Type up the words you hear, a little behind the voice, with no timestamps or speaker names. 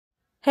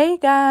Hey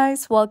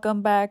guys,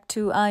 welcome back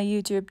to our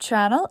YouTube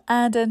channel,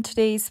 and in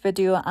today's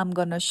video I'm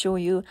gonna show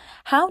you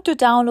how to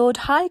download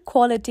high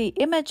quality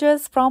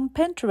images from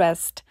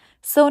Pinterest.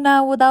 So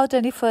now without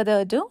any further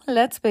ado,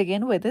 let's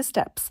begin with the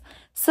steps.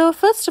 So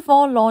first of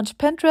all, launch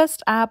Pinterest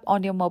app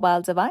on your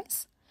mobile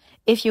device.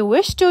 If you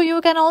wish to,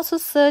 you can also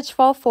search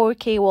for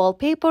 4K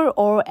wallpaper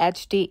or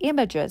HD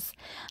images.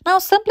 Now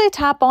simply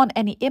tap on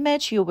any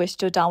image you wish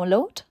to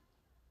download.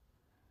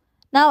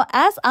 Now,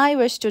 as I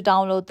wish to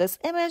download this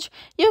image,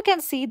 you can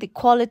see the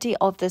quality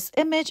of this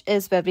image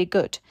is very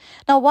good.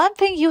 Now, one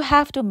thing you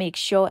have to make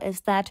sure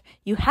is that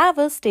you have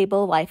a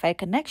stable Wi-Fi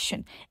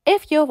connection.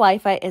 If your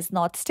Wi-Fi is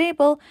not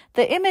stable,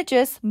 the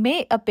images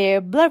may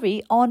appear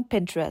blurry on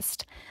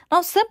Pinterest.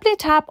 Now, simply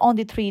tap on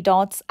the three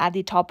dots at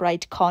the top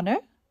right corner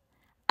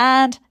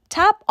and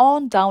tap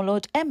on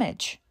Download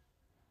Image.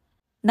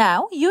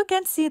 Now you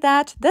can see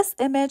that this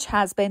image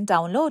has been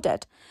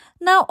downloaded.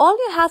 Now all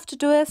you have to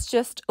do is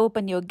just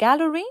open your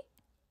gallery.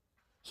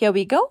 Here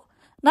we go.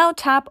 Now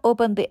tap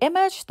open the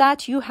image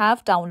that you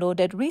have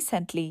downloaded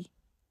recently.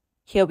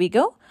 Here we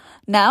go.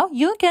 Now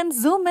you can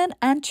zoom in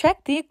and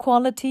check the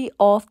quality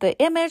of the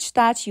image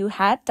that you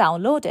had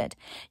downloaded.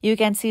 You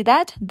can see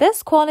that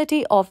this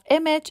quality of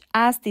image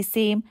is the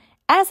same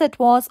as it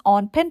was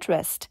on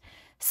Pinterest.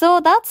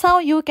 So that's how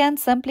you can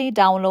simply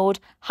download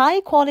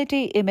high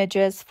quality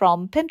images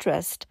from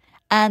Pinterest.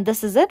 And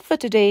this is it for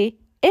today.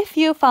 If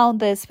you found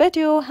this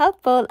video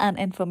helpful and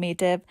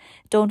informative,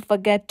 don't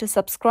forget to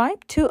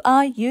subscribe to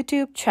our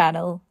YouTube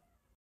channel.